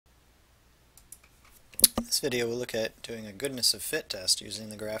this video we'll look at doing a goodness of fit test using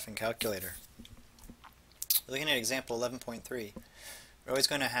the graphing calculator. Looking at example 11.3, we're always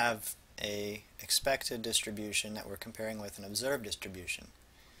going to have a expected distribution that we're comparing with an observed distribution.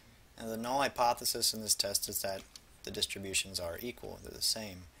 And the null hypothesis in this test is that the distributions are equal, they're the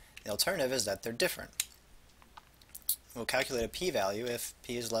same. The alternative is that they're different. We'll calculate a p-value. If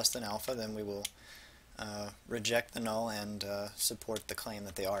p is less than alpha, then we will reject the null and support the claim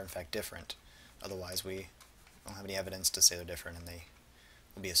that they are in fact different. Otherwise we don't have any evidence to say they're different, and they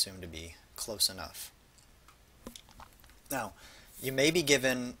will be assumed to be close enough. Now, you may be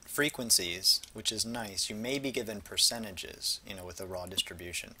given frequencies, which is nice. You may be given percentages, with a raw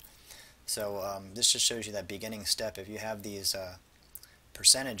distribution. So this just shows you that beginning step. If you have these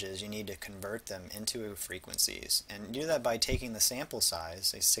percentages, you need to convert them into frequencies. And you do that by taking the sample size,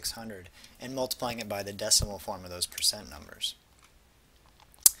 say 600, and multiplying it by the decimal form of those percent numbers.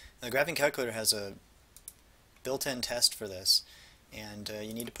 The graphing calculator has a built-in test for this, and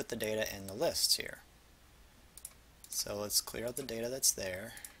you need to put the data in the lists here. So let's clear out the data that's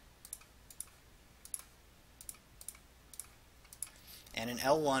there. And in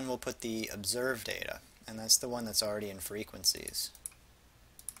L1 we'll put the observed data, and that's the one that's already in frequencies.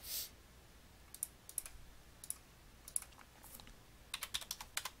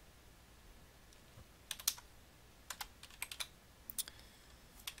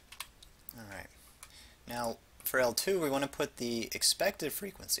 Alright. Now for L2 we want to put the expected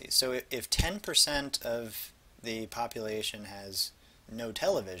frequencies. So if 10% of the population has no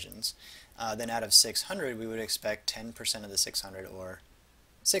televisions, then out of 600 we would expect 10% of the 600, or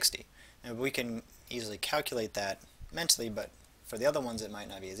 60. And we can easily calculate that mentally, but for the other ones it might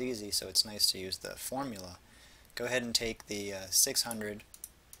not be as easy, so it's nice to use the formula. Go ahead and take the 600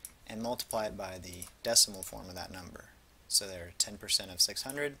 and multiply it by the decimal form of that number. So there, 10% of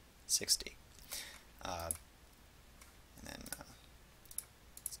 600, 60. And then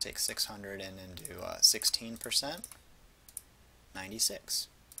let's take 600 and then do 16%, 96.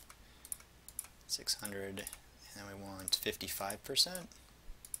 600, and then we want 55%,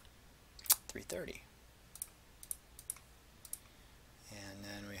 330. And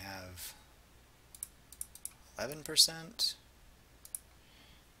then we have 11%,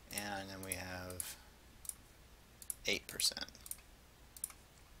 and then we have 8%.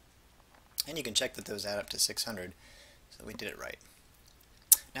 And you can check that those add up to 600, so we did it right.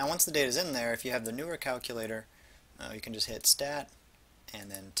 Now once the data is in there, if you have the newer calculator, you can just hit Stat, and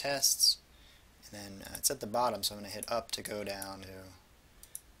then Tests, and then it's at the bottom, so I'm going to hit up to go down to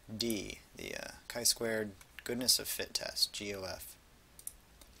D, the chi-squared goodness of fit test, GOF.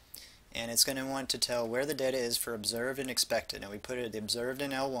 And it's going to want to tell where the data is for observed and expected. Now we put it the observed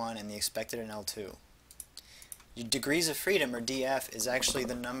in L1 and the expected in L2. Your degrees of freedom, or DF, is actually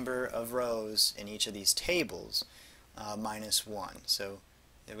the number of rows in each of these tables minus 1. So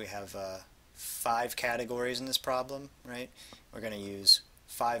if we have 5 categories in this problem, right? We're going to use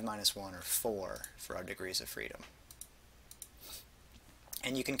 5 minus 1, or 4, for our degrees of freedom.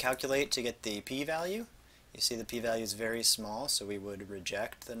 And you can calculate to get the p-value. You see the p-value is very small, so we would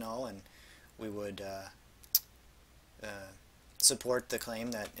reject the null, and we would support the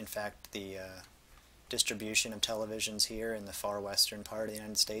claim that in fact the distribution of televisions here in the far western part of the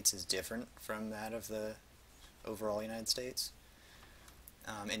United States is different from that of the overall United States.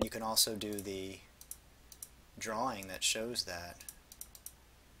 And you can also do the drawing that shows that.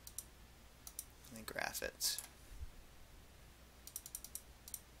 Let me graph it.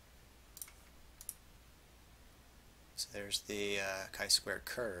 So there's the chi-square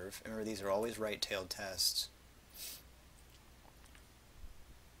curve. Remember, these are always right-tailed tests.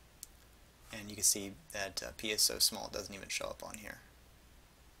 And you can see that p is so small it doesn't even show up on here.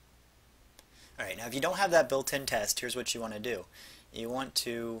 Alright, now if you don't have that built-in test, here's what you want to do. You want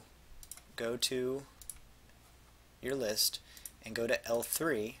to go to your list and go to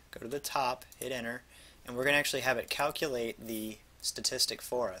L3, go to the top, hit enter, and we're going to actually have it calculate the statistic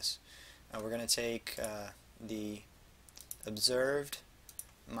for us. We're going to take the observed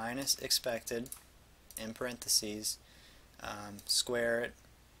minus expected, in parentheses, square it,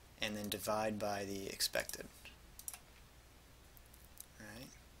 and then divide by the expected. Right?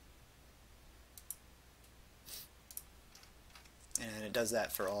 And it does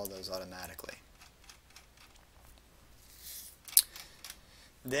that for all those automatically.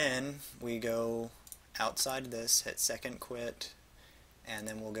 Then we go outside of this, hit second quit, and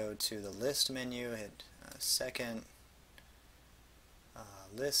then we'll go to the list menu, hit second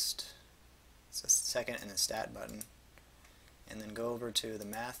list, it's a second and the stat button, and then go over to the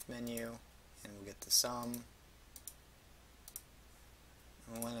math menu and we'll get the sum.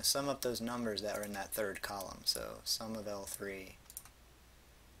 I'm going to sum up those numbers that are in that third column. So sum of L3.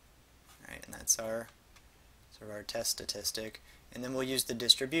 Right, and that's our sort of our test statistic. And then we'll use the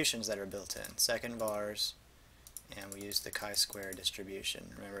distributions that are built in. Second vars, and we use the chi-square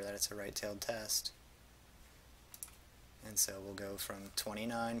distribution. Remember that it's a right-tailed test. And so we'll go from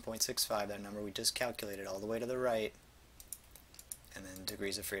 29.65, that number we just calculated, all the way to the right, and then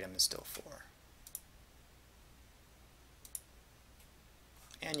degrees of freedom is still 4.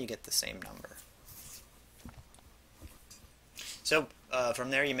 And you get the same number. So from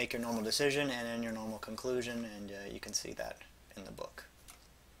there you make your normal decision and then your normal conclusion, and you can see that in the book.